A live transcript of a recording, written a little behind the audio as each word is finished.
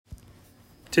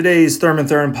Today's Thurm and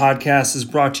Thurm podcast is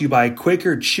brought to you by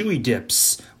Quaker Chewy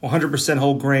Dips. 100%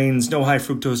 whole grains, no high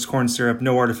fructose corn syrup,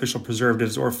 no artificial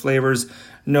preservatives or flavors,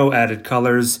 no added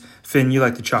colors. Finn, you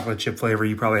like the chocolate chip flavor.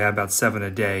 You probably have about 7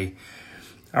 a day.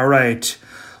 All right,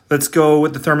 let's go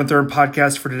with the Thurm and Thurm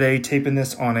podcast for today. Taping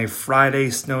this on a Friday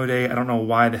snow day. I don't know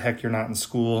why the heck you're not in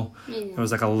school. It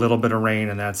was like a little bit of rain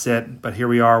and that's it. But here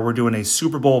we are. We're doing a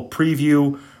Super Bowl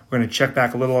preview. We're going to check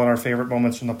back a little on our favorite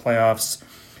moments from the playoffs,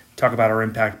 talk about our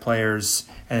impact players,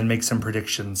 and make some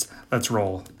predictions. Let's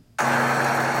roll.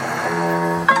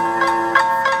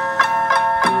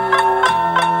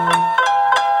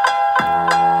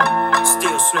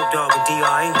 Still Snoop Dogg and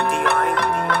D.I.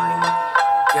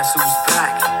 Guess who's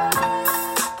back?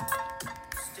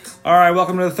 All right,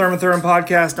 welcome to the Thurm and Thurm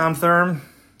podcast. I'm Thurm.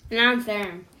 And I'm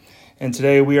Thurm. And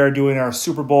today we are doing our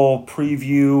Super Bowl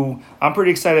preview. I'm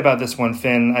pretty excited about this one,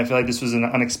 Finn. I feel like this was an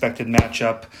unexpected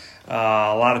matchup.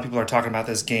 A lot of people are talking about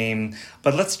this game.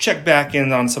 But let's check back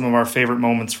in on some of our favorite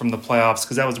moments from the playoffs,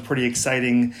 because that was a pretty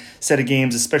exciting set of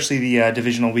games, especially the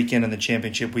divisional weekend and the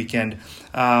championship weekend.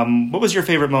 What was your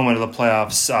favorite moment of the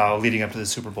playoffs leading up to the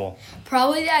Super Bowl?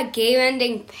 Probably that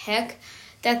game-ending pick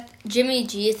that Jimmy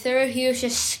G threw. He was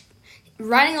just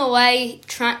running away,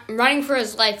 running for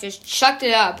his life, just chucked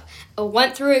it up. It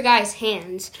went through a guy's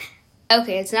hands.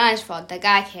 Okay, it's not his fault. The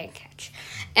guy can't catch.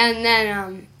 And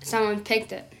then someone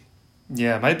picked it.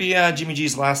 Yeah, it might be Jimmy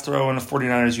G's last throw in a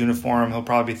 49ers uniform. He'll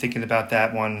probably be thinking about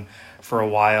that one for a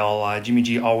while. Jimmy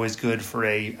G always good for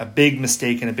a big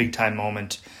mistake and a big-time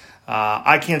moment.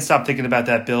 I can't stop thinking about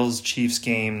that Bills-Chiefs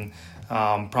game.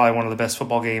 Probably one of the best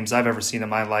football games I've ever seen in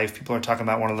my life. People are talking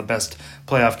about one of the best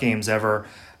playoff games ever.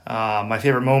 My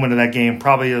favorite moment of that game,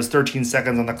 probably those 13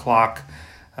 seconds on the clock.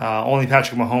 Only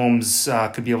Patrick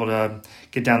Mahomes could be able to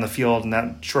get down the field in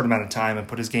that short amount of time and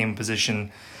put his game in position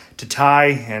to tie.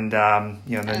 And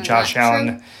then Josh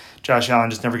Allen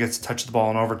just never gets to touch the ball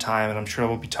in overtime. And I'm sure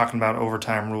we'll be talking about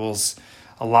overtime rules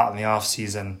a lot in the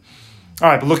offseason. All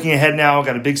right, but looking ahead now, we've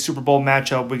got a big Super Bowl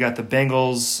matchup. We got the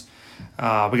Bengals.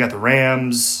 We got the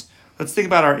Rams. Let's think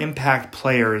about our impact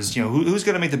players. Who's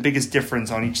going to make the biggest difference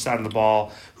on each side of the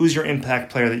ball? Who's your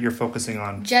impact player that you're focusing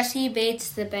on? Jessie Bates,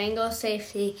 the Bengals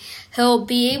safety. He'll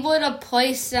be able to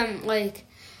play some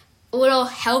little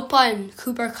help on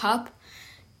Cooper Kupp,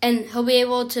 and he'll be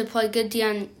able to play good D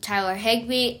on Tyler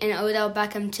Higbee and Odell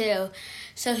Beckham too.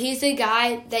 So he's the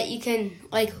guy that you can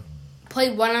play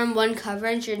one-on-one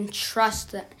coverage and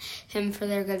trust him for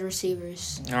their good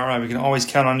receivers. All right, we can always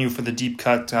count on you for the deep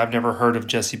cut. I've never heard of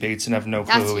Jessie Bates and have no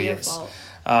clue who he is. Fault.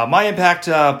 My impact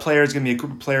player is going to be a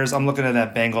group of players. I'm looking at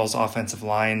that Bengals offensive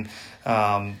line.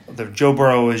 Joe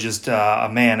Burrow is just a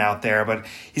man out there, but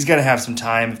he's going to have some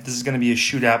time. If this is going to be a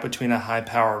shootout between a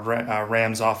high-powered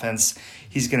Rams offense,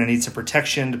 he's going to need some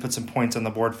protection to put some points on the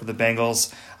board for the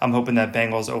Bengals. I'm hoping that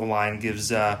Bengals O-line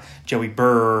gives Joey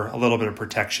Burr a little bit of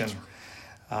protection.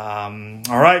 All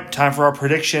right, time for our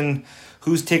prediction.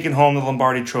 Who's taking home the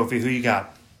Lombardi Trophy? Who you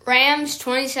got? Rams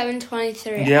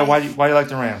 27-23. Yeah, why do you like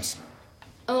the Rams?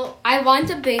 Oh, I want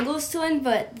the Bengals to win,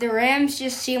 but the Rams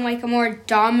just seem like a more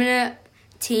dominant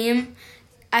team.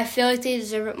 I feel like they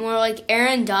deserve it more. Like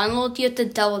Aaron Donald, you have to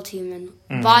double team him.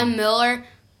 Mm-hmm. Von Miller,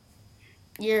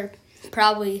 you're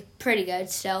probably pretty good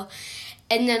still.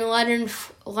 And then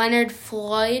Leonard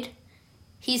Floyd,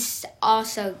 he's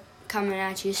also coming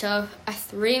at you. So a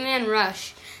 3-man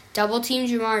rush, double team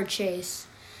Jamar Chase,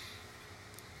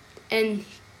 and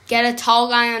get a tall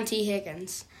guy on T.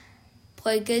 Higgins.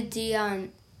 Play good D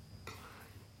on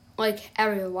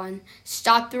everyone.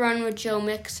 Stop the run with Joe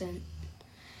Mixon.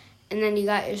 And then you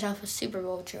got yourself a Super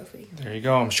Bowl trophy. There you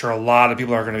go. I'm sure a lot of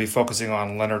people are going to be focusing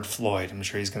on Leonard Floyd. I'm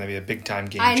sure he's going to be a big-time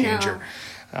game changer.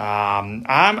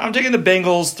 I'm taking the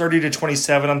Bengals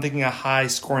 30-27. I'm thinking a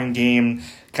high-scoring game,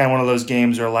 kind of one of those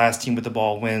games where last team with the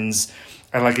ball wins.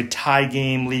 I like a tie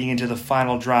game leading into the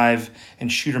final drive,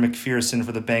 and Shooter McPherson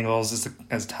for the Bengals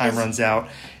as time runs out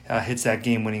hits that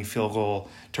game-winning field goal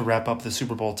to wrap up the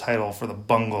Super Bowl title for the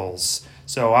Bungles.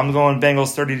 So I'm going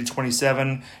Bengals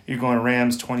 30-27. You're going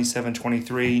Rams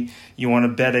 27-23. You want to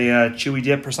bet a chewy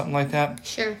dip or something like that?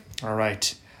 Sure. All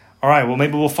right. Well,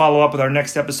 maybe we'll follow up with our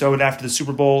next episode after the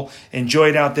Super Bowl. Enjoy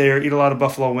it out there. Eat a lot of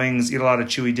buffalo wings. Eat a lot of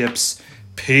chewy dips.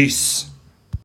 Peace.